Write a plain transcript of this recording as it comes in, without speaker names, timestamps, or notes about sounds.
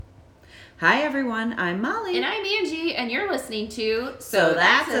Hi everyone, I'm Molly. And I'm Angie, and you're listening to So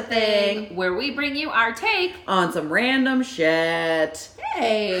That's a Thing, where we bring you our take on some random shit.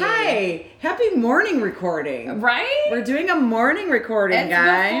 Hey! Hi! Happy morning recording. Right? We're doing a morning recording, it's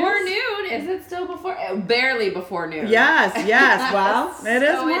guys. Before noon. Is it still before? Barely before noon. Yes. Well, it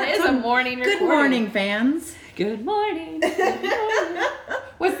is. So it is a morning recording. Good morning, fans. Good morning. Good morning.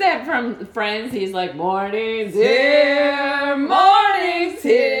 What's that from Friends? He's like, morning's here, morning's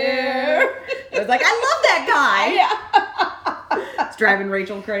here. I was like, I love that guy. Yeah. It's driving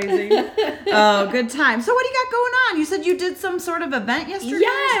Rachel crazy. Oh, good time. So what do you got going on? You said you did some sort of event yesterday?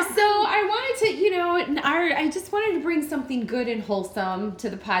 Yeah, so I wanted to, I just wanted to bring something good and wholesome to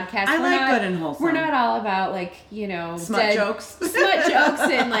the podcast. I like good and wholesome. We're not all about smut jokes. Smut jokes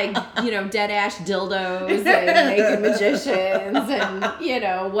and dead ash dildos and naked magicians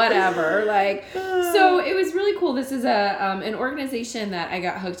and, whatever. So it was really cool. This is an organization that I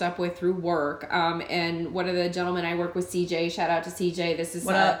got hooked up with through work. And one of the gentlemen I work with, CJ, shout out to CJ. This is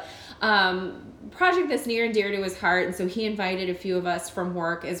project that's near and dear to his heart, and so he invited a few of us from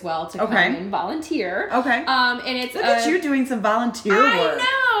work as well to come and volunteer. Okay. And it's look at you doing some volunteer work.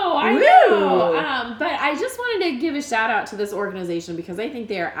 I know. But I just wanted to give a shout out to this organization because I think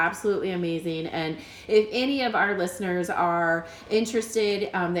they are absolutely amazing. And if any of our listeners are interested,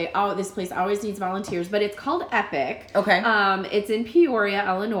 this place always needs volunteers. But it's called Epic. Okay. It's in Peoria,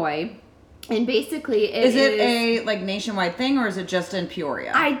 Illinois. And basically, is it a nationwide thing or is it just in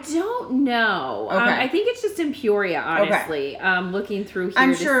Peoria? I don't know. Okay. I think it's just in Peoria, honestly. Okay. Looking through here,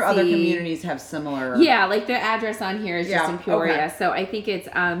 I'm sure other communities have similar. Yeah, the address on here is just in Peoria, okay. So I think it's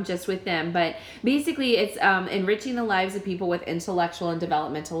just with them. But basically, it's enriching the lives of people with intellectual and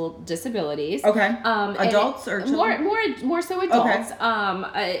developmental disabilities. Okay. Adults or children? More so adults.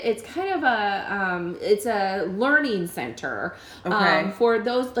 Okay. It's kind of it's a learning center. Okay. For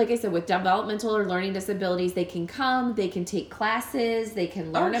those, like I said, with developmental or learning disabilities, they can come, they can take classes, they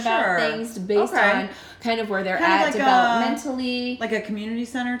can learn about things based on kind of where they're at developmentally. Like a community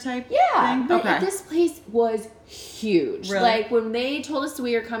center type thing? But this place was huge. Really? When they told us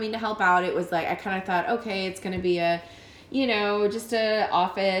we were coming to help out, it was I kind of thought, okay, it's going to be just a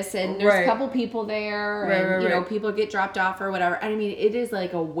office and there's a couple people there and people get dropped off or whatever. I mean, it is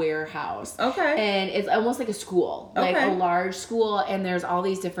like a warehouse. Okay. And it's almost like a school, like a large school, and there's all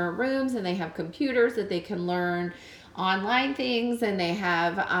these different rooms and they have computers that they can learn online things, and they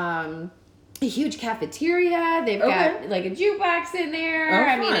have a huge cafeteria. They've got like a jukebox in there.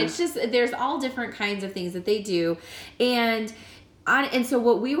 I mean, it's just, there's all different kinds of things that they do. And so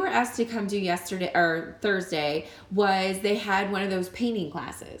what we were asked to come do yesterday or Thursday was they had one of those painting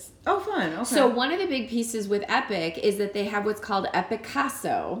classes. Oh, fun. Okay. So one of the big pieces with Epic is that they have what's called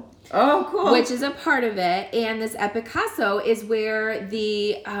Epicasso. Oh, cool. Which is a part of it. And this Epicasso is where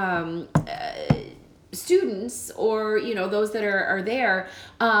the students or, those that are there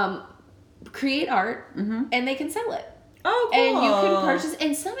create art and they can sell it. Oh, cool. And you can purchase,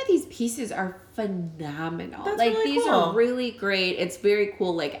 and some of these pieces are phenomenal. That's really these cool. are really great. It's very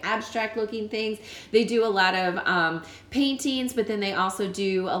cool, abstract looking things. They do a lot of paintings, but then they also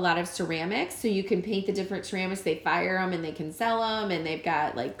do a lot of ceramics. So you can paint the different ceramics. They fire them and they can sell them, and they've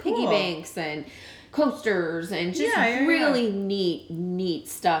got piggy banks and coasters and just really neat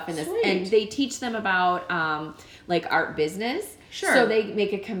stuff in this. Sweet. And they teach them about art business. Sure. So they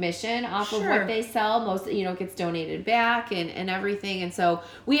make a commission off of what they sell. Most, it gets donated back and everything. And so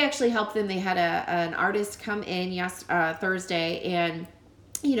we actually helped them. They had an artist come in Thursday, and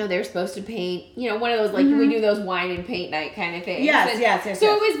they're supposed to paint, one of those, we do those wine and paint night kind of things. Yes.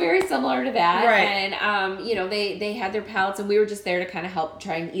 So it was very similar to that. Right. And, they had their palettes, and we were just there to kind of help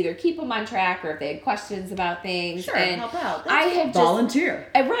try and either keep them on track or if they had questions about things. Sure, and help out. Volunteer.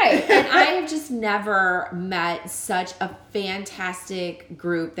 Right. And I have just never met such a fantastic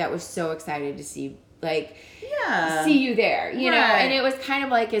group that was so excited to see see you there, you know, and it was kind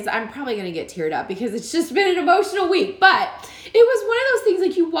of I'm probably going to get teared up because it's just been an emotional week, but it was one of those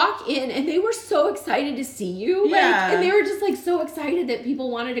things you walk in and they were so excited to see you, and they were just so excited that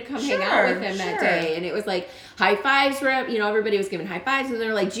people wanted to come hang out with them that day, and it was high fives were up, everybody was giving high fives, and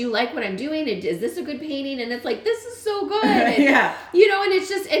they're do you like what I'm doing? Is this a good painting? And it's this is so good, and, and it's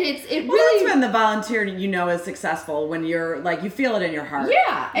just, and it really, that's when the volunteer, is successful, when you're you feel it in your heart.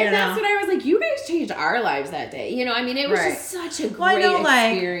 And that's when I was you guys changed our lives that day, it was just such a great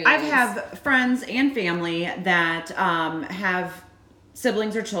experience. I have friends and family that have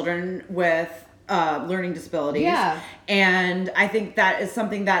siblings or children with learning disabilities. And I think that is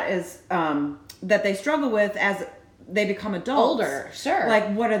something that is that they struggle with as they become adults. Older, sure.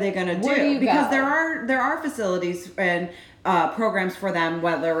 Like, what are they going to do? Where do you because go? there are facilities and programs for them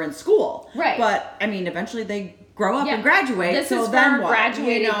while they're in school. Right. But, I mean, eventually they grow up and graduate. This so is then for what?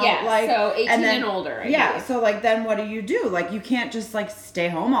 graduated, Like, so 18 and older. So, like, then what do? Like, you can't just, like, stay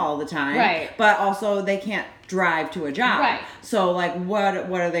home all the time. Right. But also, they can't drive to a job. Right. So, like, what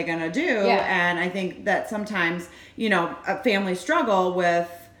are they going to do? Yeah. And I think that sometimes, families struggle with,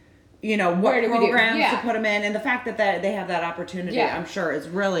 what programs to put them in, and the fact that they have that opportunity, I'm sure, is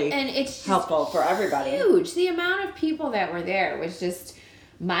really and it's helpful for everybody. Huge. The amount of people that were there was just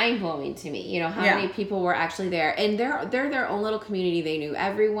mind-blowing to me. How many people were actually there, and they're their own little community. They knew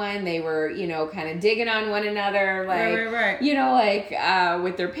everyone. They were kind of digging on one another, like right.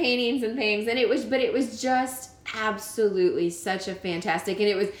 with their paintings and things. And it was just absolutely such a fantastic, and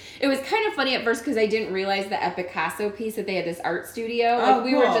it was kind of funny at first because I didn't realize the Picasso piece that they had this art studio.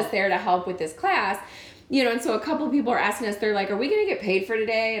 We were just there to help with this class, and so a couple of people are asking us, they're like, are we gonna get paid for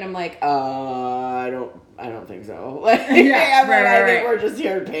today? And I'm like, I don't think so. Like, I think we're just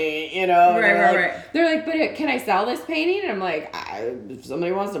here to paint, Right. They're like, but can I sell this painting? And I'm like, if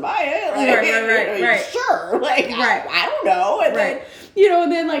somebody wants to buy it, right. Sure. Like, I don't know. And then,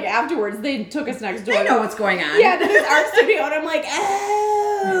 and then like afterwards, they took us next door. They know what's going on. Yeah, to this art studio, and I'm like,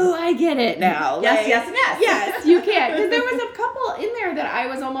 oh, I get it now. Yes. Yes, you can. Because there was a couple in there that I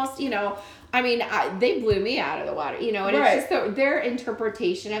was almost, they blew me out of the water, and it's just their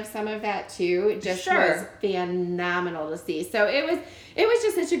interpretation of some of that too just was phenomenal to see. So it was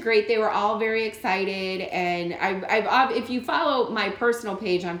just such a great, they were all very excited, and I've if you follow my personal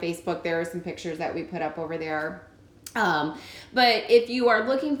page on Facebook, there are some pictures that we put up over there. But if you are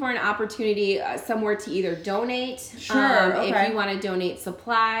looking for an opportunity somewhere to either donate, if you want to donate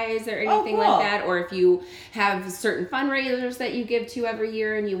supplies or anything like that, or if you have certain fundraisers that you give to every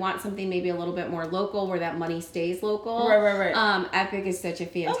year and you want something maybe a little bit more local where that money stays local. Right. Epic is such a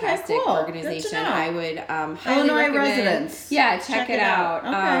fantastic organization. I would highly Illinois recommend. Residents. Yeah, check it out.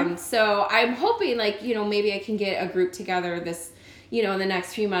 Okay. So I'm hoping maybe I can get a group together in the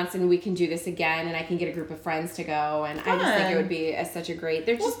next few months, and we can do this again, and I can get a group of friends to go, and I just think it would be such a great.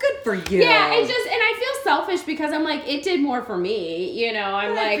 They're just good for you. Yeah, and I feel selfish because I'm like, it did more for me.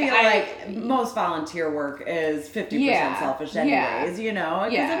 I'm I feel like most volunteer work is 50% selfish, anyways. Because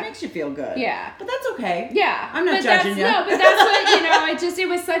it makes you feel good. Yeah, but that's okay. Yeah, I'm not judging you. No, but that's what it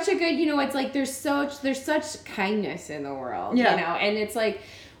was such a good. It's like there's such kindness in the world. And it's like,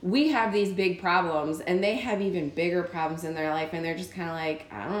 we have these big problems, and they have even bigger problems in their life, and they're just kind of like,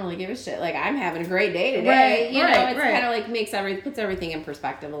 I don't really give a shit. Like, I'm having a great day today. It's kind of like puts everything in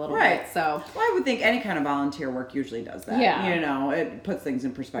perspective a little bit. So, well, I would think any kind of volunteer work usually does that. Yeah. It puts things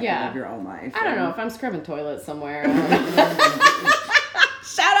in perspective of your own life. I don't know if I'm scrubbing toilets somewhere.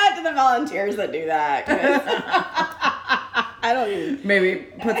 Shout out to the volunteers that do that. I don't even. Maybe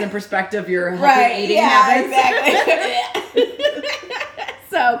puts in perspective your healthy eating habits. Exactly.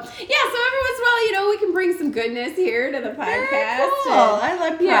 So every once in a while, we can bring some goodness here to the podcast. Very cool.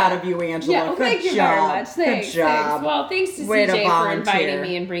 I'm proud of you, Angela. Yeah, thank you very much. Thanks. Good job. Well, thanks to CJ for inviting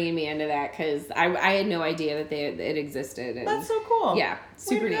me and bringing me into that, because I had no idea that it existed. And that's so cool. Yeah,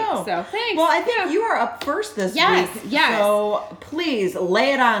 super neat. So thanks. Well, I think you are up first this week. Yes. So please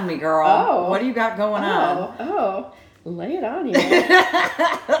lay it on me, girl. Oh. What do you got going on? Oh. Lay it on you.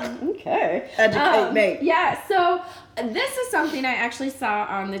 Okay. Educate me. Yeah, so this is something I actually saw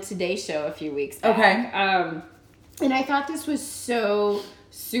on the Today Show a few weeks back. Okay. And I thought this was so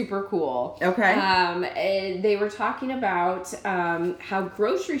super cool. Okay. And they were talking about how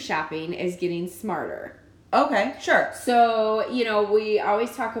grocery shopping is getting smarter. Okay, sure. So, we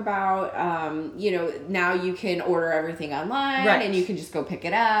always talk about, now you can order everything online, and you can just go pick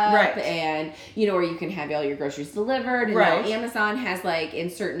it up, and, or you can have all your groceries delivered, and now Amazon has, in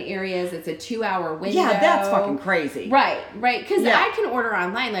certain areas, it's a 2-hour window. Yeah, that's fucking crazy. Right, because I can order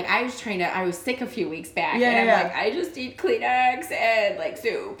online. I was sick a few weeks back, and I'm like, I just eat Kleenex and,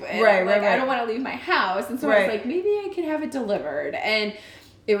 soup, and I don't want to leave my house, and so I was like, maybe I can have it delivered, and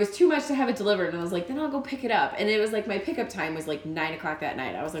it was too much to have it delivered, and I was like, then I'll go pick it up. And it was my pickup time was 9 o'clock that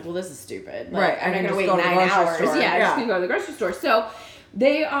night. I was like, well, this is stupid. I'm not going to wait 9 hours. Store. Yeah, I'm just going to go to the grocery store. So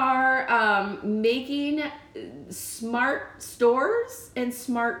they are making smart stores and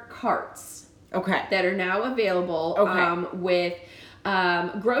smart carts. Okay. That are now available with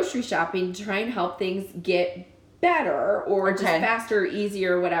grocery shopping to try and help things get better or just faster,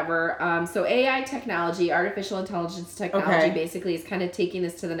 easier, whatever. So AI technology, artificial intelligence technology, basically is kind of taking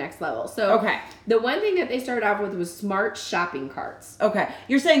this to the next level. So the one thing that they started off with was smart shopping carts. Okay,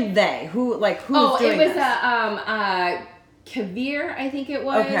 you're saying they who's doing this? It was Kavir, I think it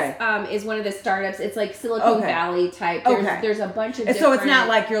was, is one of the startups. It's like Silicon Valley type. There's a bunch of different... So it's not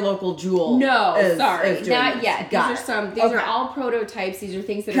like your local Jewel. No, sorry. Not yet. These are all prototypes. These are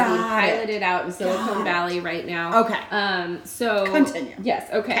things that are being piloted out in Silicon Valley right now. Okay. So... Continue. Yes,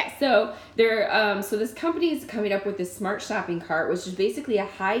 okay. So they're so this company is coming up with this smart shopping cart, which is basically a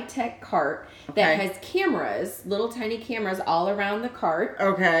high-tech cart that has cameras, little tiny cameras all around the cart.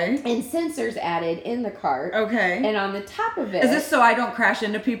 Okay. And sensors added in the cart. Okay. And on the top of it... Is this so I don't crash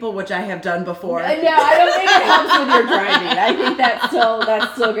into people, which I have done before? No, I don't think it helps with your driving. I think that's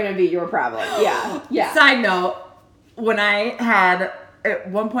still going to be your problem. Yeah. Side note, when I had...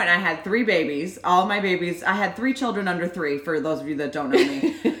 At one point, I had 3 babies. All my babies, I had 3 children under 3, for those of you that don't know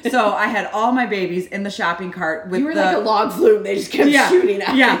me. So I had all my babies in the shopping cart with you were like a log flume. They just kept shooting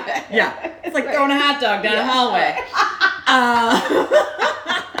at Yeah. It's like throwing a hot dog down a hallway.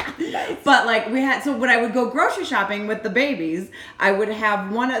 Nice. But like we had, so when I would go grocery shopping with the babies, I would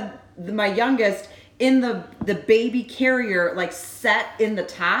have one of my youngest in the baby carrier, like set in the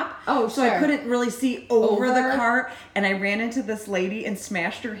top. Oh, so I couldn't really see over the cart. And I ran into this lady and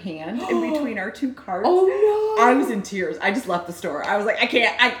smashed her hand in between our 2 carts. Oh no! I was in tears. I just left the store. I was like, I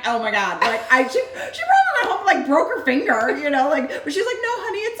can't. Oh my god! Like she probably went home like broke her finger, you know, like. But she was like, no,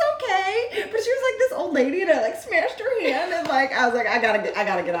 honey, it's okay. But she was like this old lady, and I like smashed her hand, and like I was like, I gotta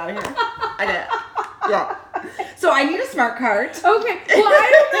get out of here. I did. Yeah. So I need a smart cart. Okay. Well, I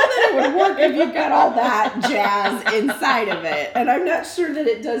don't know that it would work if you've got all that jazz inside of it. And I'm not sure that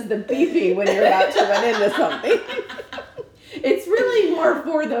it does the beeping when you're about to run into something. It's really more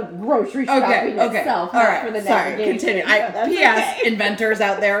for the grocery shopping itself, not for the navigation. Continue. P.S. Inventors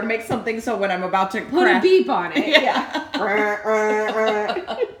out there, make something so when I'm about to put a beep on it. Yeah.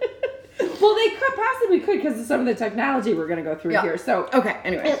 Well, they possibly could because of some of the technology we're going to go through here. So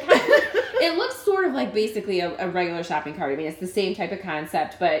anyway. It looks sort of like basically a regular shopping cart. I mean, it's the same type of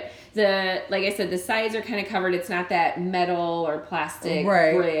concept, but like I said, the sides are kind of covered. It's not that metal or plastic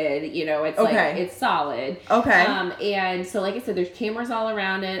grid, you know, it's like, it's solid. Okay. And so like I said, there's cameras all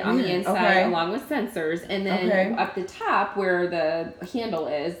around it on the inside along with sensors. And then up the top where the handle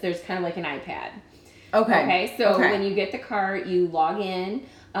is, there's kind of like an iPad. Okay. So when you get the cart, you log in,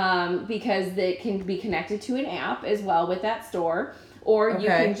 because it can be connected to an app as well with that store, or you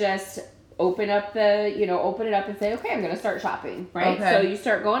can just open it up and say, okay, I'm going to start shopping, right? So you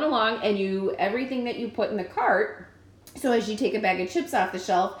start going along and everything that you put in the cart, so as you take a bag of chips off the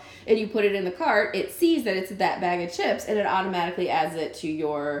shelf and you put it in the cart, it sees that it's that bag of chips and it automatically adds it to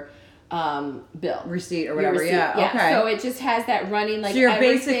your bill. Receipt or whatever, okay. So it just has that running like so you're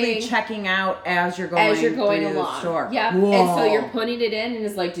basically checking out as you're going along. The store. Yep. Whoa. And so you're putting it in and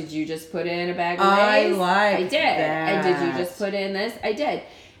it's like, did you just put in a bag of Lay's? I did. That. And did you just put in this? I did.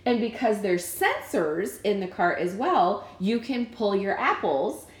 And because there's sensors in the cart as well, you can pull your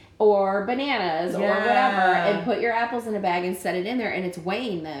apples or bananas or whatever and put your apples in a bag and set it in there and it's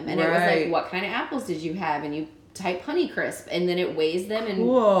weighing them. And it was like, what kind of apples did you have? And you type Honeycrisp and then it weighs them and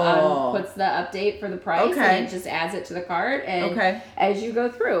puts the update for the price and it just adds it to the cart and as you go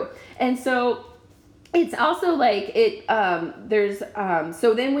through. And so it's also like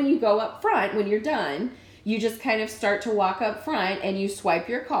so then when you go up front, when you're done, you just kind of start to walk up front and you swipe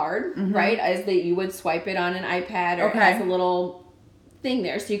your card, right? As you would swipe it on an iPad or it has a little thing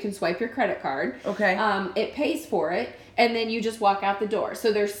there so you can swipe your credit card. It pays for it. And then you just walk out the door.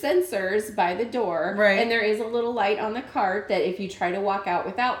 So there's sensors by the door. Right. And there is a little light on the cart that if you try to walk out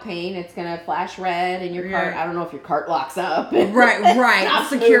without paying, it's going to flash red and your cart, I don't know if your cart locks up. Right.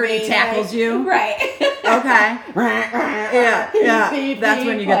 Security tackles you. Right. Okay. That's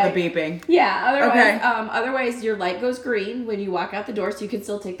when you get the beeping. Yeah. Otherwise, your light goes green when you walk out the door so you can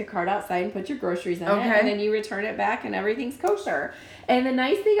still take the cart outside and put your groceries in it. And then you return it back and everything's kosher. And the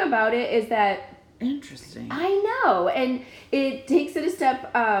nice thing about it is that interesting. I know. And it takes it a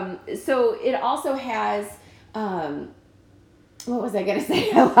step. So it also has, what was I going to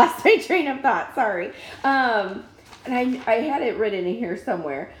say? I lost my train of thought. Sorry. And I had it written in here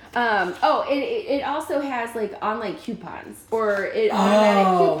somewhere. It also has like online coupons or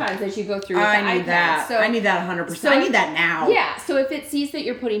automatic coupons as you go through. I need that. So I need that 100%. So I need that now. Yeah. So if it sees that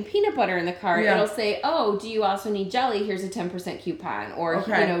you're putting peanut butter in the cart, it'll say, "Oh, do you also need jelly? Here's a 10% coupon." Or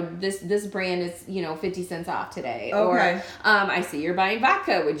this brand is 50 cents off today. Or I see you're buying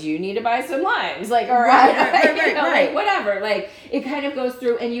vodka. Would you need to buy some limes? Like right. Whatever. Like it kind of goes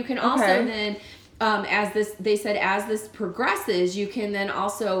through, and you can also then. As this progresses, you can then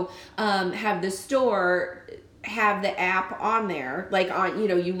also have the store have the app on there, like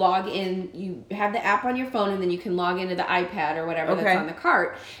you log in, you have the app on your phone, and then you can log into the iPad or whatever that's on the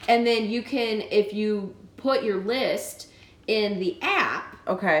cart, and then you can, if you put your list in the app.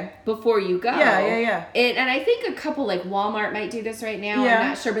 Okay. Before you go. Yeah. And I think a couple like Walmart might do this right now. Yeah. I'm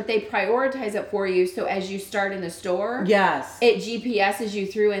not sure, but they prioritize it for you. So as you start in the store, yes, it GPSs you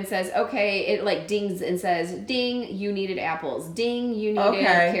through and says, okay, it like dings and says, ding, you needed apples. Ding, you needed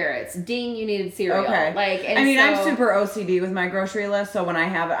carrots. Ding, you needed cereal. Okay. Like, and I mean, I'm super OCD with my grocery list, so when I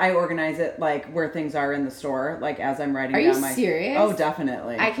have it, I organize it like where things are in the store, like as I'm writing down my. Are you serious? Oh,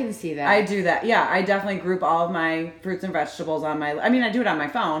 definitely. I can see that. I do that. Yeah, I definitely group all of my fruits and vegetables on my. I mean, I do it on my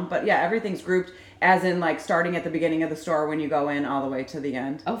phone, but yeah, everything's grouped as in like starting at the beginning of the store when you go in all the way to the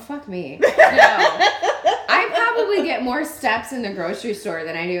end. Oh, fuck me. No. I probably get more steps in the grocery store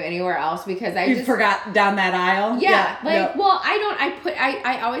than I do anywhere else because I just forgot down that aisle. Yeah. Well,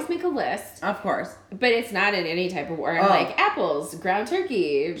 I always make a list. Of course. But it's not in any type of order. I'm like apples, ground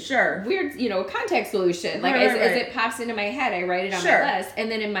turkey. Sure. Weird, contact solution. Like as it pops into my head, I write it on my list.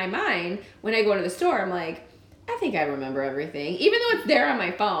 And then in my mind, when I go to the store, I'm like, I think I remember everything, even though it's there on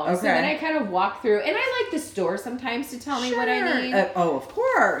my phone. Okay. So then I kind of walk through, and I like the store sometimes to tell me what I need. Of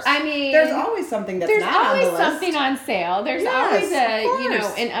course. I mean, there's always something that's not on the list. There's always something on sale. There's always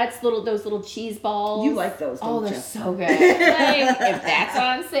and Utz those little cheese balls. You like those, don't you? They're so good. Like, if that's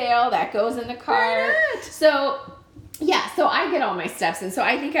on sale, that goes in the cart. So, yeah, so I get all my steps, and so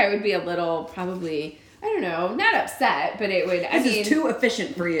I think I would be a little probably. I don't know, not upset, but it would. This is too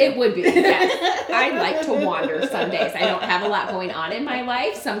efficient for you. It would be. Yes. I like to wander some days. I don't have a lot going on in my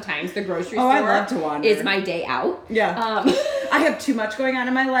life. Sometimes the grocery store I love to wander. Is my day out. Yeah. I have too much going on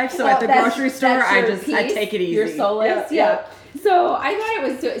in my life, so at the grocery store, I take it easy. You're solace. Yeah. So I thought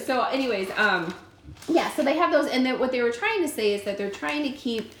it was so. Anyways, so they have those, and then what they were trying to say is that they're trying to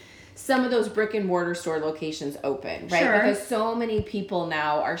keep some of those brick and mortar store locations open, right? Sure. Because so many people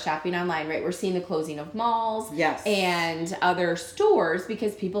now are shopping online, right? We're seeing the closing of malls and other stores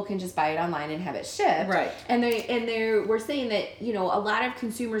because people can just buy it online and have it shipped. Right. And we're saying that, a lot of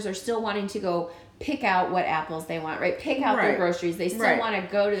consumers are still wanting to go pick out what apples they want, right? Pick out their groceries. They still want to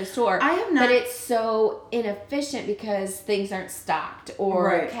go to the store. I have not. But it's so inefficient because things aren't stocked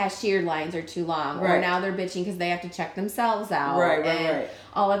or cashier lines are too long or now they're bitching because they have to check themselves out. Right.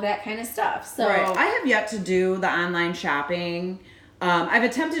 All of that kind of stuff. So I have yet to do the online shopping. I've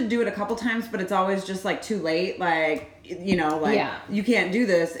attempted to do it a couple times, but it's always just like too late. Like, you can't do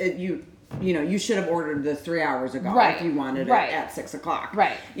this. You should have ordered this 3 hours ago if you wanted it at 6 o'clock.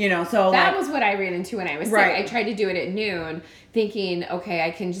 Right. So that was what I ran into when I was sick. I tried to do it at noon, thinking, okay,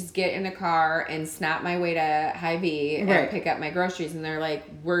 I can just get in the car and snap my way to Hy-Vee and pick up my groceries. And they're like,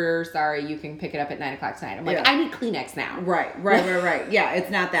 we're sorry, you can pick it up at 9 o'clock tonight. I'm like, I need Kleenex now. Right. Yeah, it's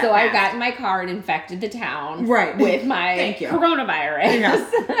not that So fast. I got in my car and infected the town with my coronavirus.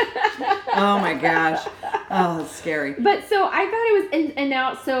 Yeah. Oh my gosh. Oh, that's scary. But so I thought it was, and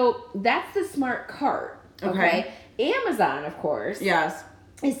now, so that's the smart cart. Okay. Amazon, of course. Yes.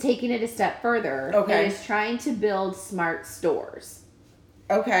 Is taking it a step further. Okay. And is trying to build smart stores.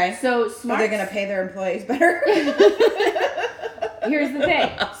 Okay. So Are they going to pay their employees better? Here's the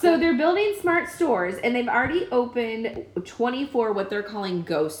thing. So they're building smart stores, and they've already opened 24 what they're calling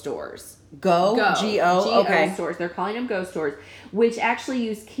Go stores. Go? G-O? Okay. Stores. They're calling them Go stores, which actually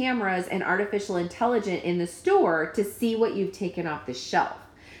use cameras and artificial intelligence in the store to see what you've taken off the shelf.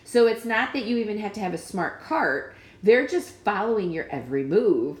 So it's not that you even have to have a smart cart. They're just following your every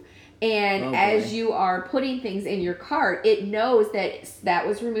move. And as you are putting things in your cart, it knows that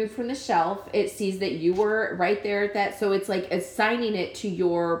was removed from the shelf. It sees that you were right there at that. So it's like assigning it to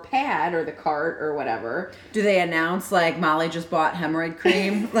your pad or the cart or whatever. Do they announce like Molly just bought hemorrhoid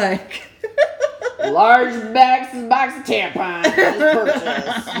cream? Like large box of tampons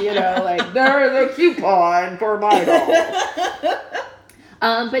purchased. Like there's a coupon for my doll.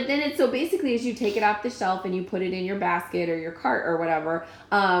 But then it's so basically as you take it off the shelf and you put it in your basket or your cart or whatever,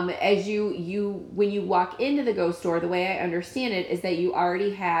 as when you walk into the Go store, the way I understand it is that you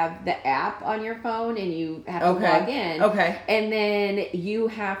already have the app on your phone and you have to log in. Okay. And then you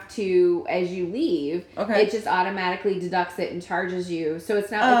have to, as you leave, it just automatically deducts it and charges you. So it's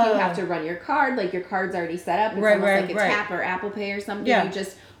not like you have to run your card, like your card's already set up. It's almost like a tap or Apple Pay or something. Yeah. You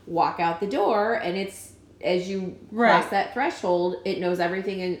just walk out the door and it's, as you cross that threshold, it knows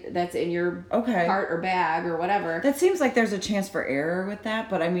everything that's in your cart or bag or whatever. That seems like there's a chance for error with that,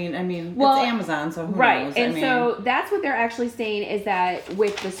 but I mean, it's Amazon, so who knows? And so that's what they're actually saying is that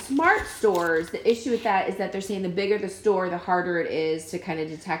with the smart stores, the issue with that is that they're saying the bigger the store, the harder it is to kind of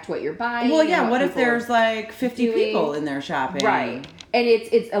detect what you're buying. Well, yeah, what if there's like 50 people in there shopping? Right. And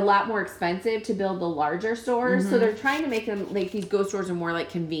it's a lot more expensive to build the larger stores, so they're trying to make them like these ghost stores are more like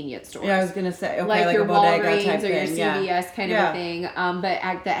convenience stores. Yeah, I was gonna say like your a bodega Walgreens type or your thing. CVS kind of a thing,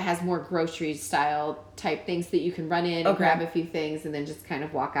 but that has more grocery style type things that you can run in and grab a few things and then just kind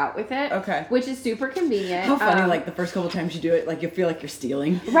of walk out with it. Okay, which is super convenient. How funny! Like the first couple times you do it, like you feel like you're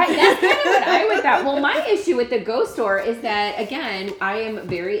stealing. Right, that's kind of what I would thought. Well, my issue with the ghost store is that again, I am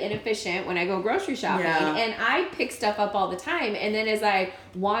very inefficient when I go grocery shopping, and I pick stuff up all the time, and then as I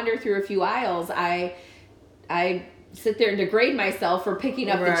wander through a few aisles, I sit there and degrade myself for picking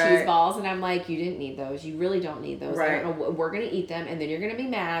up the cheese balls, and I'm like, you didn't need those. You really don't need those. I don't know. We're gonna eat them, and then you're gonna be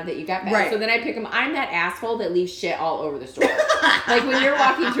mad that you got bad. So then I pick them. I'm that asshole that leaves shit all over the store. Like when you're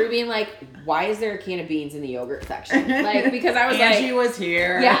walking through, being like, why is there a can of beans in the yogurt section? Like because I was Angie was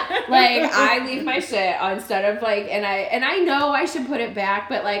here. Yeah, like I leave my shit instead of like, and I know I should put it back,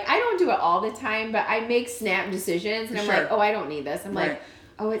 but like I don't do it all the time. But I make snap decisions, and I'm like, oh, I don't need this. I'm like.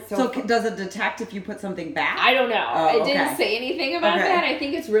 Oh, it's so does it detect if you put something back? I don't know. It didn't say anything about that. I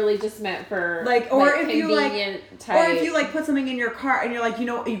think it's really just meant for if you like put something in your cart and you're like,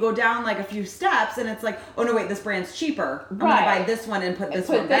 you go down like a few steps and it's like, oh no, wait, this brand's cheaper. I'm gonna buy this one and put this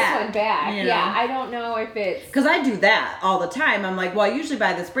one back. You know? Yeah, I don't know if it's because I do that all the time. I'm like, well, I usually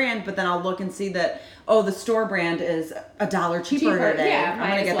buy this brand, but then I'll look and see that. Oh, the store brand is $1 cheaper today. Yeah, I'm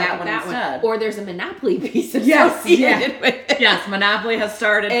gonna get that one instead. Or there's a Monopoly piece associated with it. Yes, Monopoly has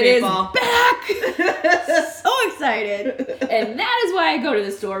started. It is back. So excited, and that is why I go to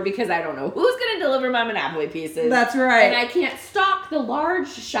the store because I don't know who's gonna deliver my Monopoly pieces. That's right. And I can't stock the large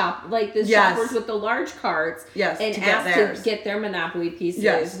shop like the shoppers with the large carts. Yes, and ask to get their Monopoly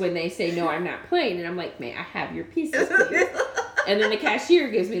pieces when they say no, I'm not playing, and I'm like, may I have your pieces, please? And then the cashier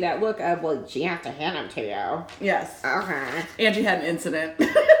gives me that look of, well, she has to hand them to you. Yes. Okay. Angie had an incident.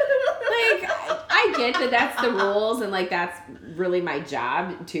 Like, I get that that's the rules, and, like, that's really my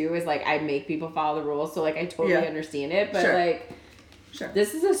job, too, is, like, I make people follow the rules, so, like, I totally understand it, but, like,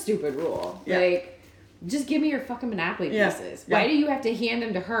 this is a stupid rule. Yeah. Like, just give me your fucking Monopoly pieces. Yeah. Why do you have to hand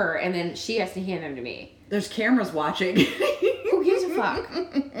them to her, and then she has to hand them to me? There's cameras watching. Who gives a fuck?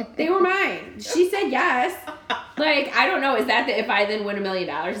 They were mine. She said yes. Like, I don't know. Is that if I then win $1 million,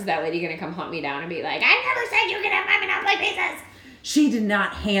 is that lady going to come hunt me down and be like, I never said you could have my Monopoly pieces? She did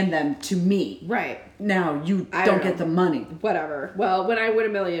not hand them to me. Right. Now you don't get the money. Whatever. Well, when I win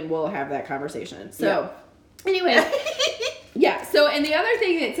 $1 million, we'll have that conversation. So, anyway. Yeah. So, and the other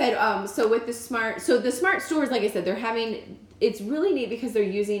thing that said, so with the smart stores, like I said, they're having, it's really neat because they're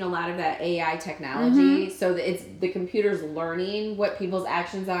using a lot of that AI technology, so that it's the computer's learning what people's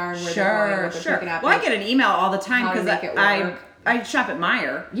actions are and where they're going, what they're picking up. Well, I get an email all the time because I shop at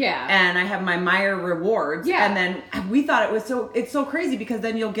Meijer. Yeah. And I have my Meijer rewards. Yeah. And then we thought it's so crazy because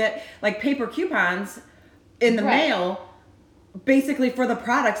then you'll get like paper coupons in the mail basically for the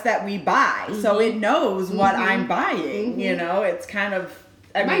products that we buy. So it knows what I'm buying, you know, it's kind of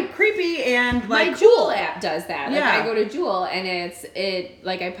creepy and like my Jewel app does that. Like I go to Jewel and it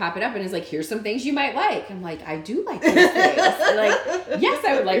like I pop it up and it's like, here's some things you might like. I'm like, I do like those things. Like, yes,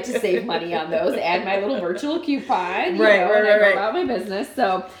 I would like to save money on those. Add my little virtual coupon. Go about my business.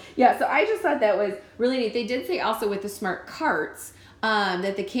 So yeah, so I just thought that was really neat. They did say also with the smart carts,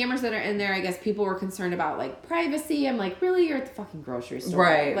 that the cameras that are in there, I guess people were concerned about like privacy. I'm like, really? You're at the fucking grocery store.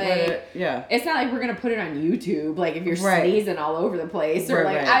 Right. Like, it's not like we're going to put it on YouTube. Like if you're sneezing all over the place or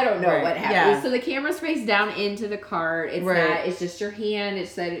I don't know what happens. Yeah. So the camera's face down into the cart. It's not, it's just your hand.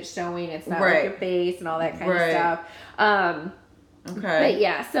 It's that it's showing. It's not like your face and all that kind of stuff. Okay. But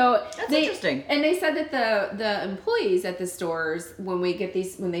yeah, so that's interesting. And they said that the employees at the stores, when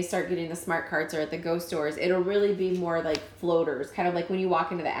they start getting the smart carts or at the ghost stores, it'll really be more like floaters, kind of like when you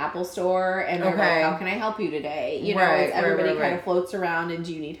walk into the Apple store and they're like, how can I help you today? You know, everybody kind of floats around and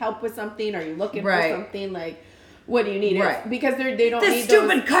do you need help with something? Are you looking for something? Like, what do you need? Right. Because they don't need this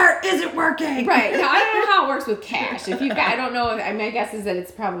stupid cart isn't working. Right. Now, I don't know how it works with cash. If you've got, I don't know. My guess is that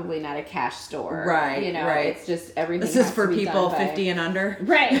it's probably not a cash store. Right. You know, it's just everything. This is for people 50 and under.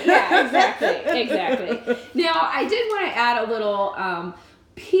 Right. Yeah, exactly. Now, I did want to add a little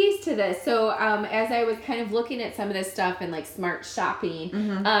piece to this. So, as I was kind of looking at some of this stuff and like smart shopping,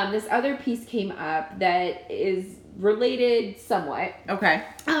 this other piece came up that is related somewhat. Okay.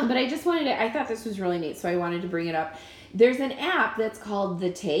 But I just I thought this was really neat, so I wanted to bring it up. There's an app that's called The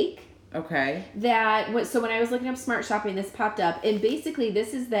Take. Okay. So when I was looking up smart shopping, this popped up, and basically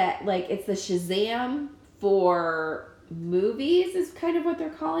this is that, like, it's the Shazam for movies is kind of what they're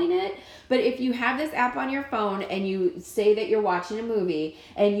calling it. But if you have this app on your phone and you say that you're watching a movie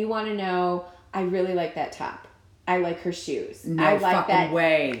and you want to know, I really like that top. I like her shoes. No I like fucking that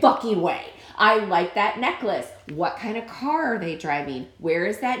way. Fucking way. I like that necklace. What kind of car are they driving? Where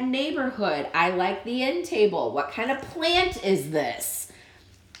is that neighborhood? I like the end table. What kind of plant is this?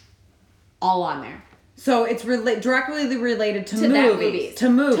 All on there. So it's directly related to movies. To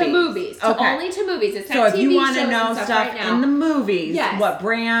movies. To movies. Okay. Only to movies. It's not so if TV you want to shows know and stuff right now. in the movies, Yes. what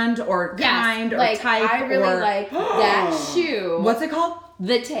brand or kind or like, type I really like that shoe. What's it called?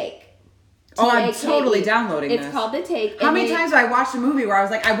 The Take. Oh, I'm T-A-K-E. totally downloading this. It's called The Take. How many times have I watched a movie where I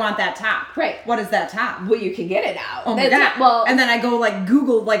was like, I want that top? Right. What is that top? Well, you can get it now. Oh my God. Well, and then I go like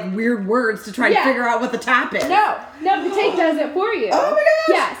Google like weird words to try and figure out what the top is. No, The Take does it for you. Oh my gosh.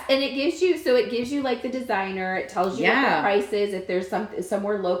 Yes, and it gives you like the designer. It tells you what the price is, if there's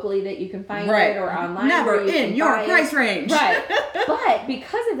somewhere locally that you can find it or online. Never in your price range. Right. But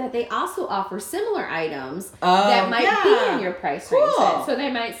because of that, they also offer similar items that might be in your price range. So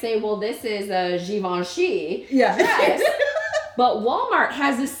they might say, well, this is a Givenchy dress. But Walmart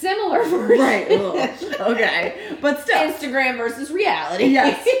has a similar version. Right. Okay. But still. Instagram versus reality.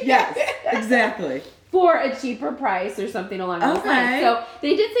 Yes, exactly. For a cheaper price or something along those lines. So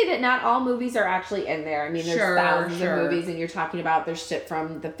they did say that not all movies are actually in there. I mean, there's thousands of movies, and you're talking about there's shit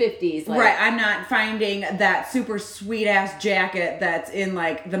from the 50s. Like, right. I'm not finding that super sweet ass jacket that's in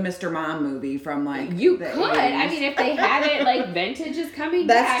like the Mr. Mom movie from like you the could. 80s. I mean, if they had it like vintage is coming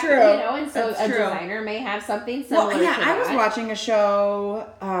that's back, true. You know, and so that's a true. designer may have something similar. Well, yeah, to that. I was watching a show.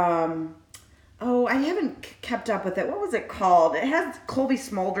 I haven't kept up with it. What was it called? It has Colby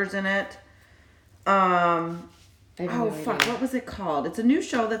Smulders in it. What was it called? It's a new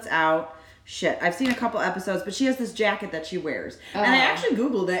show that's out. Shit, I've seen a couple episodes, but she has this jacket that she wears. And I actually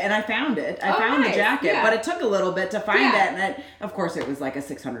Googled it, and I found it. I found the jacket, but it took a little bit to find it. And of course, it was like a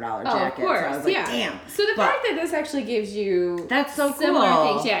 $600 jacket. Of course, so I was like, damn. So the fact that this actually gives you that's so similar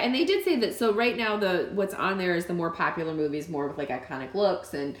cool. things, and they did say that. So right now, what's on there is the more popular movies, more with like iconic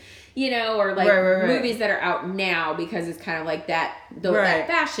looks and or like movies that are out now because it's kind of like that. That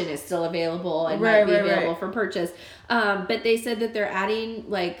fashion is still available and might be available for purchase. But they said that they're adding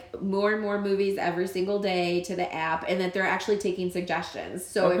like more and more movies every single day to the app, and that they're actually taking suggestions.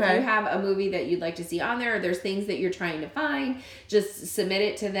 So if you have a movie that you'd like to see on there, or there's things that you're trying to find, just submit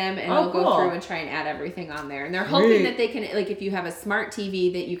it to them, and they'll go through and try and add everything on there. And they're hoping that they can, like, if you have a smart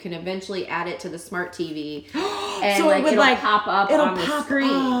TV, that you can eventually add it to the smart TV, and so it'll pop up on the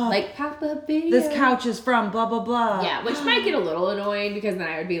screen, like pop up video. This couch is from blah blah blah. Yeah, which might get a little annoying because then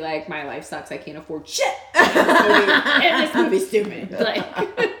I would be like, my life sucks. I can't afford shit. And this movie's stupid. Like,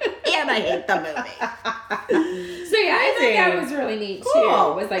 and I hate the movie. So yeah, I think that was really neat too.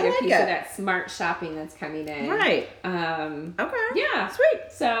 It was like a piece of that smart shopping that's coming in. Right. Okay. Yeah. Sweet.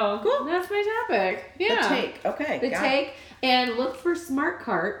 So cool. That's my topic. Yeah. The Take. Okay. The Take. And look for smart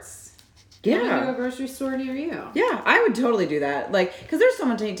carts. Yeah. To a grocery store near you. Yeah, I would totally do that. Like, because there's so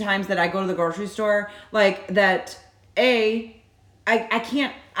many times that I go to the grocery store, like, that, I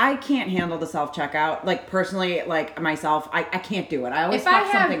can't handle the self-checkout. Like, personally, like, myself, I can't do it. I always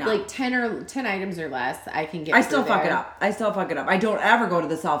fuck something up. If I have, like, 10 items or less, I can get I still fuck it up. I don't ever go to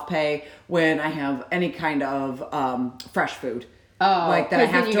the self-pay when I have any kind of fresh food. Oh, like that I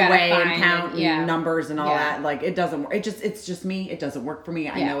have to weigh and count and numbers and all that. Like, it doesn't work. It's just me. It doesn't work for me.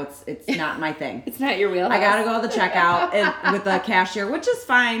 I know it's not my thing. It's not your wheelhouse. I gotta go to the checkout with the cashier, which is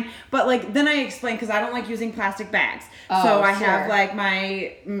fine. But like then I explain because I don't like using plastic bags. So I have like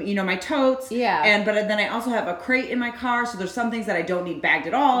my my totes. Yeah. But then I also have a crate in my car. So there's some things that I don't need bagged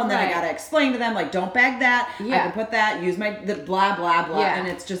at all, and then I gotta explain to them like, don't bag that. Yeah. I can put that. Use the blah blah blah. Yeah. And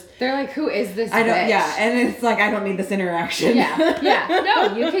it's just they're like, who is this? I don't. Bitch? Yeah. And it's like I don't need this interaction. Yeah. Yeah,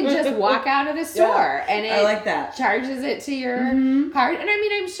 no, you can just walk out of the store and it I like that. Charges it to your card. And I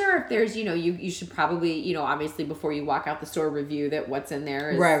mean, I'm sure if there's, you should probably, obviously before you walk out the store, review that what's in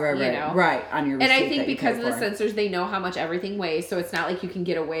there is, right on your receipt. And I think because of the sensors, they know how much everything weighs, so it's not like you can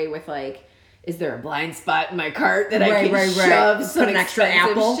get away with like, is there a blind spot in my cart that I can shove some an extra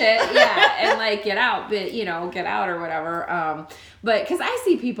apple shit? Yeah, and like get out, but get out or whatever. But because I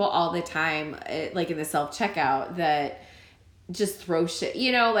see people all the time, like in the self checkout that just throw shit,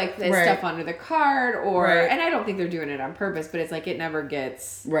 like stuff under the card and I don't think they're doing it on purpose, but it's like it never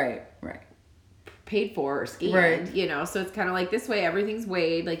gets paid for or scanned, so it's kind of like this way everything's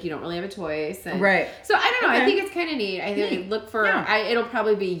weighed, like you don't really have a choice. And so I don't know, I think it's kind of neat. I think look for it'll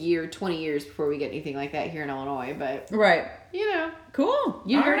probably be 20 years before we get anything like that here in Illinois, but cool.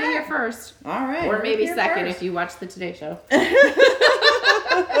 You heard it here first. All right. Or maybe second if you watch the Today Show.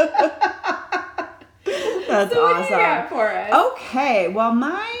 That's so awesome. What do you got for us? Okay, well,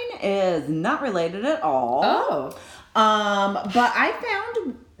 mine is not related at all. Oh. But I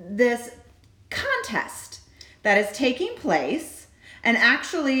found this contest that is taking place And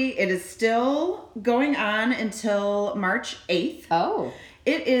actually, it is still going on until March 8th. Oh.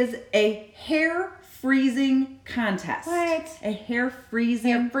 It is a hair freezing contest. What? A hair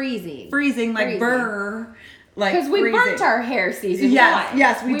freezing. Hair freezing. Freezing, like burr. Like because we burnt our hair season one.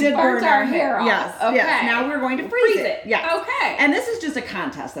 Yes, we did burn our hair off. Yes, okay. yes. Now we're going to freeze it. Yes. Okay. And this is just a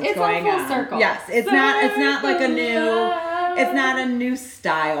contest that's going on. It's a full circle. Yes, it's not like it's not a new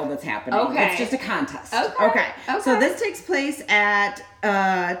style that's happening. Okay. It's just a contest. Okay. So this takes place at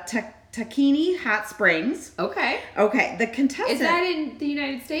Takini Hot Springs. Okay. Okay. The contestant. Is that in the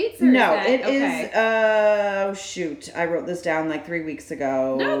United States? No, it is. Oh shoot! I wrote this down like 3 weeks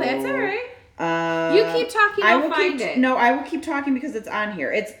ago. No, that's all right. You keep talking, I'll find it. No, I will keep talking because it's on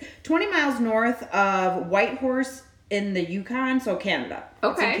here. It's 20 miles north of Whitehorse in the Yukon, so Canada.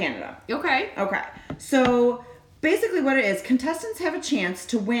 Okay. It's in Canada. Okay. Okay. So basically what it is, contestants have a chance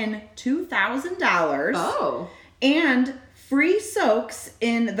to win $2,000. Oh. And free soaks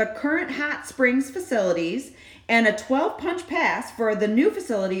in the current hot springs facilities and a 12-punch pass for the new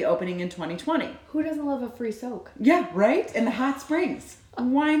facility opening in 2020. Who doesn't love a free soak? Yeah, right? In the hot springs.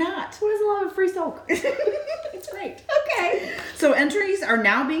 Why not? Who doesn't love a free soak? It's great. Okay. So entries are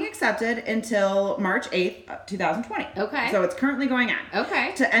now being accepted until March 8th, 2020. Okay. So it's currently going on.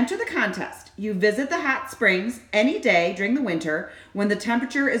 Okay. To enter the contest, you visit the hot springs any day during the winter when the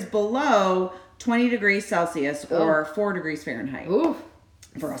temperature is below 20 degrees Celsius or 4 degrees Fahrenheit. Ooh.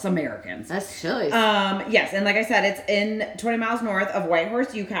 For us Americans. That's chilly. Yes, and like I said, it's in 20 miles north of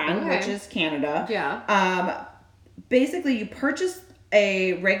Whitehorse, Yukon, which is Canada. Yeah. Basically, you purchase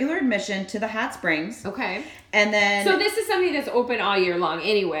a regular admission to the hot springs. Okay. And then... So this is something that's open all year long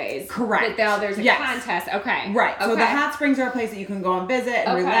anyways. Correct. But now there's a contest. Okay. Right. Okay. So the hot springs are a place that you can go and visit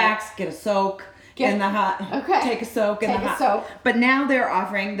and relax, get a soak in the hot... Okay. Take a soak in the hot... soak. But now they're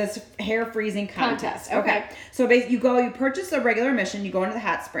offering this hair freezing contest. Okay. So basically you purchase a regular admission, you go into the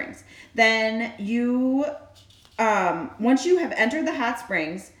hot springs. Then you... once you have entered the hot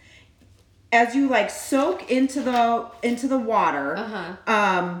springs... As you like soak into the water,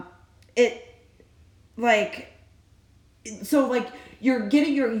 it like so like you get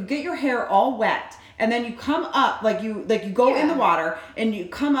your hair all wet, and then you come up like you go in the water and you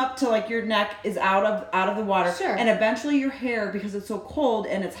come up to like your neck is out of the water, and eventually your hair, because it's so cold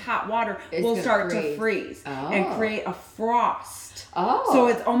and it's hot water, will start to freeze and create a frost. So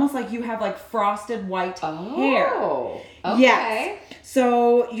it's almost like you have like frosted white hair. Okay. Yes.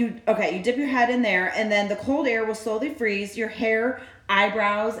 So you dip your head in there, and then the cold air will slowly freeze your hair,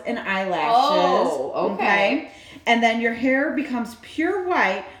 eyebrows, and eyelashes. Oh, okay. And then your hair becomes pure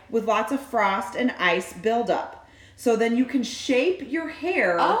white with lots of frost and ice buildup. So then you can shape your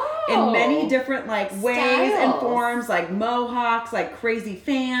hair in many different like ways and forms, like mohawks, like crazy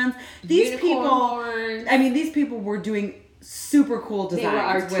fans. These people were doing super cool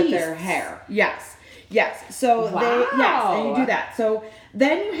designs with their hair. Yes. So and you do that. So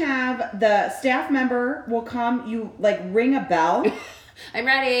then you have the staff member will come, you like ring a bell. I'm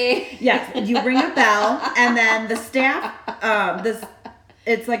ready. Yes, you ring a bell, and then the staff,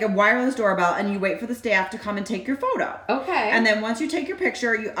 it's like a wireless doorbell, and you wait for the staff to come and take your photo. Okay. And then once you take your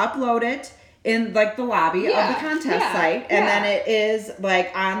picture, you upload it in like the lobby of the contest site, and then it is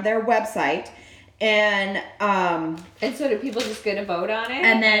like on their website. And so do people just get a vote on it?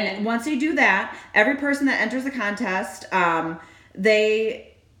 And then once you do that, every person that enters the contest,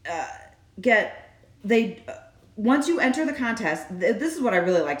 once you enter the contest, this is what I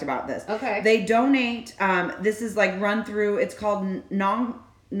really liked about this. Okay. They donate, this is like run through, it's called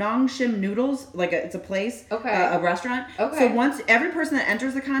Nongshim Noodles, like it's a place, a restaurant. Okay. So once every person that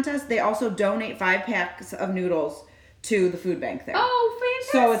enters the contest, they also donate 5 packs of noodles to the food bank there. Oh,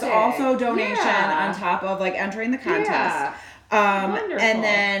 fantastic. So it's also donation on top of like entering the contest. Wonderful. And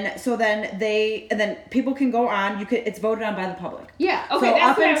then people can go on, it's voted on by the public. Yeah. Okay, so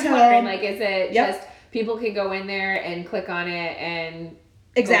that's what I was wondering. Like, is it just people can go in there and click on it and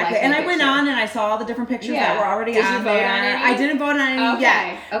exactly. And I went on and I saw all the different pictures that were already on there. Did you vote on any? I didn't vote on any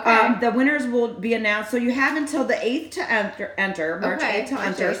yet. Okay. The winners will be announced. So you have until the 8th to enter, March 8th to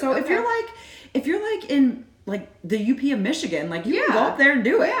enter. So if you're like in like the UP of Michigan, like you can go up there and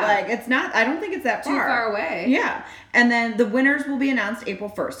do it. Like it's not, I don't think it's that too far away. Yeah. And then the winners will be announced April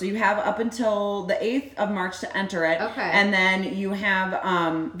 1st. So you have up until the 8th of March to enter it. Okay. And then you have,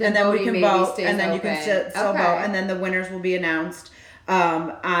 and then we can vote, and then you can still vote, and then the winners will be announced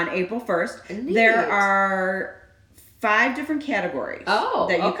on April 1st. Neat. There are 5 different categories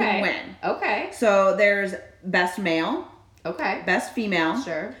that you can win. Okay. So there's best male. Okay. Best female.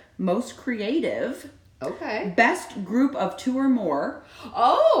 Sure. Most creative. Okay. Best group of 2 or more.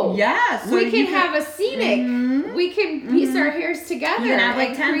 Oh. Yeah. So we can have a scenic. We can piece our hairs together. You can have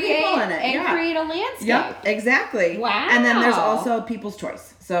like 10 people in it. And create a landscape. Yep, exactly. Wow. And then there's also people's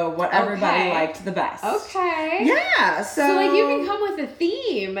choice. So what everybody liked the best. Okay. Yeah. So like you can come with a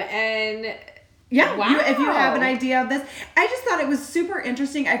theme and... Yeah, wow. If you have an idea of this. I just thought it was super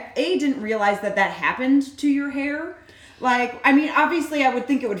interesting. I didn't realize that happened to your hair. Like, I mean, obviously I would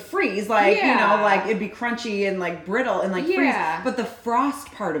think it would freeze, like, you know, like it'd be crunchy and like brittle and like freeze. But the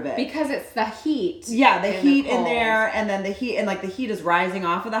frost part of it. Because it's the heat. Yeah, the heat in there, and then the heat, and like the heat is rising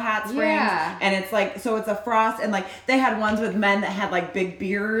off of the hot springs. Yeah. And it's like, so it's a frost, and like they had ones with men that had like big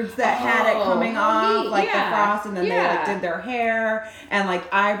beards that had it coming off, like the frost, and then they like did their hair and like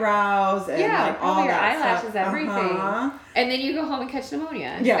eyebrows and like all your that eyelashes, stuff. Everything. And then you go home and catch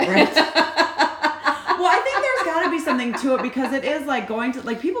pneumonia. Yeah, right. Well, I think there's got to be something to it because it is like going to,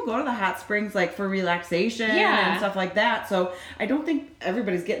 like people go to the hot springs like for relaxation and stuff like that. So I don't think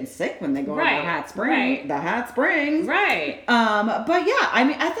everybody's getting sick when they go to the hot spring. The hot springs. Right. But yeah, I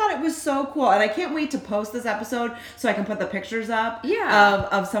mean, I thought it was so cool, and I can't wait to post this episode so I can put the pictures up.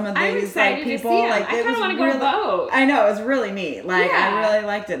 Of some of these like people. Like I kind of want to go vote. I know, it was really neat. Like I really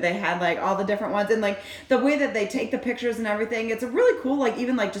liked it. They had like all the different ones, and like the way that they take the pictures and everything. It's a really cool, like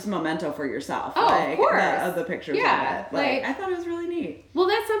even like just memento for yourself. Oh, like, of course. Of the pictures of it. Like I thought it was really neat. Well,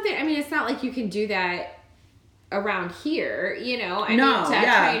 that's something. I mean, it's not like you can do that around here, you know. I mean, to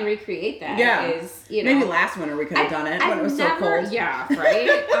try and recreate that is, you know. Maybe last winter we could have done it when it was so cold. Yeah,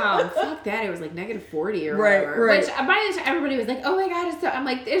 right? Fuck that. It was like -40 or whatever. Right. Which by the time everybody was like, oh my God, it's so. I'm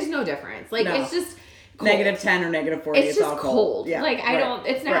like, there's no difference. Like, it's just cold. -10 or -40. It's just all cold. Yeah, like, I don't,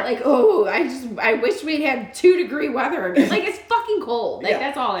 it's not like, oh, I wish we'd had 2-degree weather again. Like, it's fucking cold. Like,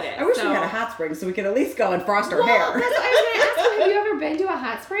 that's all it is. I wish we had a hot spring so we could at least go and frost our hair. That's what I was going to ask you. Have you ever been to a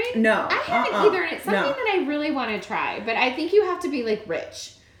hot spring? No. I haven't either, and it's something that I really want to try. But I think you have to be, like,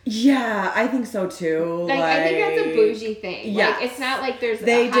 rich. Yeah, I think so too. Like I think that's a bougie thing. Yeah, like, it's not like there's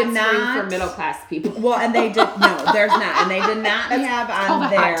a hot spring for middle class people. Well, and they did there's not, and they did not have on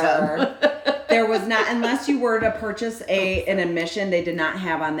there. There was not, unless you were to purchase an admission, they did not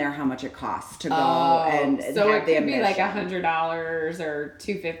have on there how much it costs to go and so have the admission. So it could be like $100 or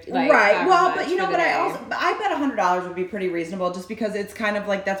 $250. Like, right. Well, but you know what? I bet $100 would be pretty reasonable, just because it's kind of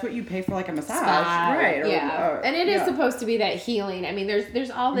like that's what you pay for like a massage, right? And it is supposed to be that healing. I mean, there's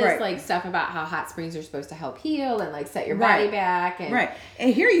all this like stuff about how hot springs are supposed to help heal and like set your body back. And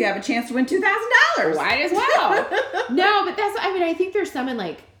and here you have a chance to win $2,000. Might as well. No, but that's. I mean, I think there's some in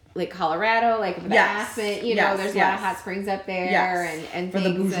like Colorado, like the Aspen, you know, there's a lot of hot springs up there and for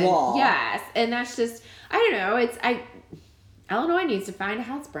things. The bourgeois. And that's just, I don't know, Illinois needs to find a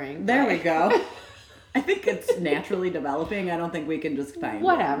hot spring. There we go. I think it's naturally developing. I don't think we can just find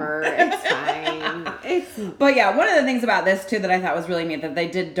whatever. It's fine. But yeah, one of the things about this too that I thought was really neat that they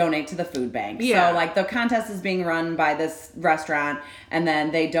did donate to the food bank. Yeah. So like the contest is being run by this restaurant, and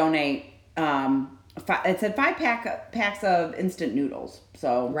then they donate. It said 5 packs of instant noodles.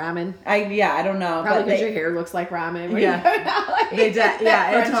 So ramen. I don't know. Probably because your hair looks like ramen. They did.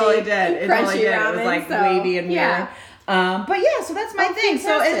 Yeah, it totally did. It totally did. Ramen, it was like wavy and weird. But yeah, so that's my thing. Fantastic.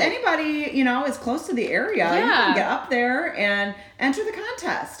 So if anybody, you know, is close to the area, you can get up there and enter the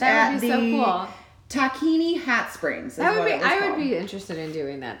contest. That would be so cool. Tahini Hot Springs. I would be interested in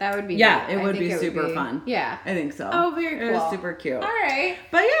doing that. That would be it would be super fun. Yeah. I think so. Oh, very cool. It was super cute. All right.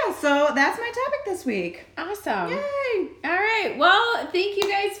 But yeah, so that's my topic this week. Awesome. Yay. All right. Well, thank you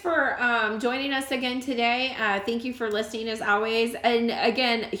guys for joining us again today. Thank you for listening as always. And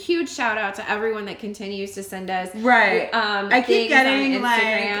again, huge shout out to everyone that continues to send us. Right. I keep getting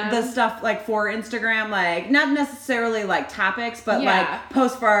like the stuff like for Instagram, like not necessarily like topics, but like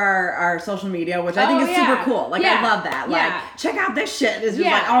posts for our social media, which I think is super cool. Like I love that. Like check out this shit. It's just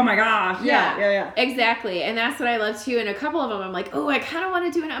like, oh my gosh. Yeah. Exactly. And that's what I love too. And a couple of them I'm like, oh, I kind of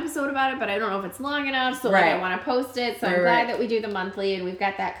want to do an episode about it, but I don't know if it's long enough. So like I want to post it. So I'm glad that we do the monthly, and we've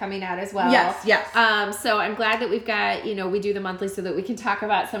got that coming out as well. Yes. So I'm glad that we've got, you know, we do the monthly so that we can talk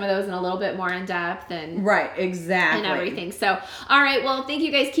about some of those in a little bit more in depth and exactly. And everything. So all right, well, thank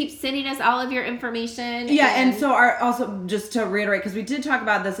you guys. Keep sending us all of your information. Yeah, and so also just to reiterate, because we did talk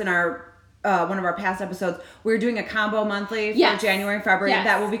about this in our one of our past episodes, we're doing a combo monthly for January and February.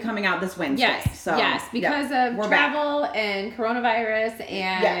 That will be coming out this Wednesday. Because of travel and coronavirus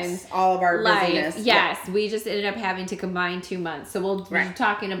and all of our life. busyness. We just ended up having to combine 2 months. So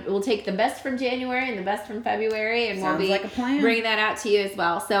we'll take the best from January and the best from February, and we'll be bringing that out to you as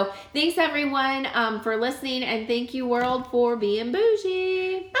well. So thanks everyone for listening, and thank you world for being bougie.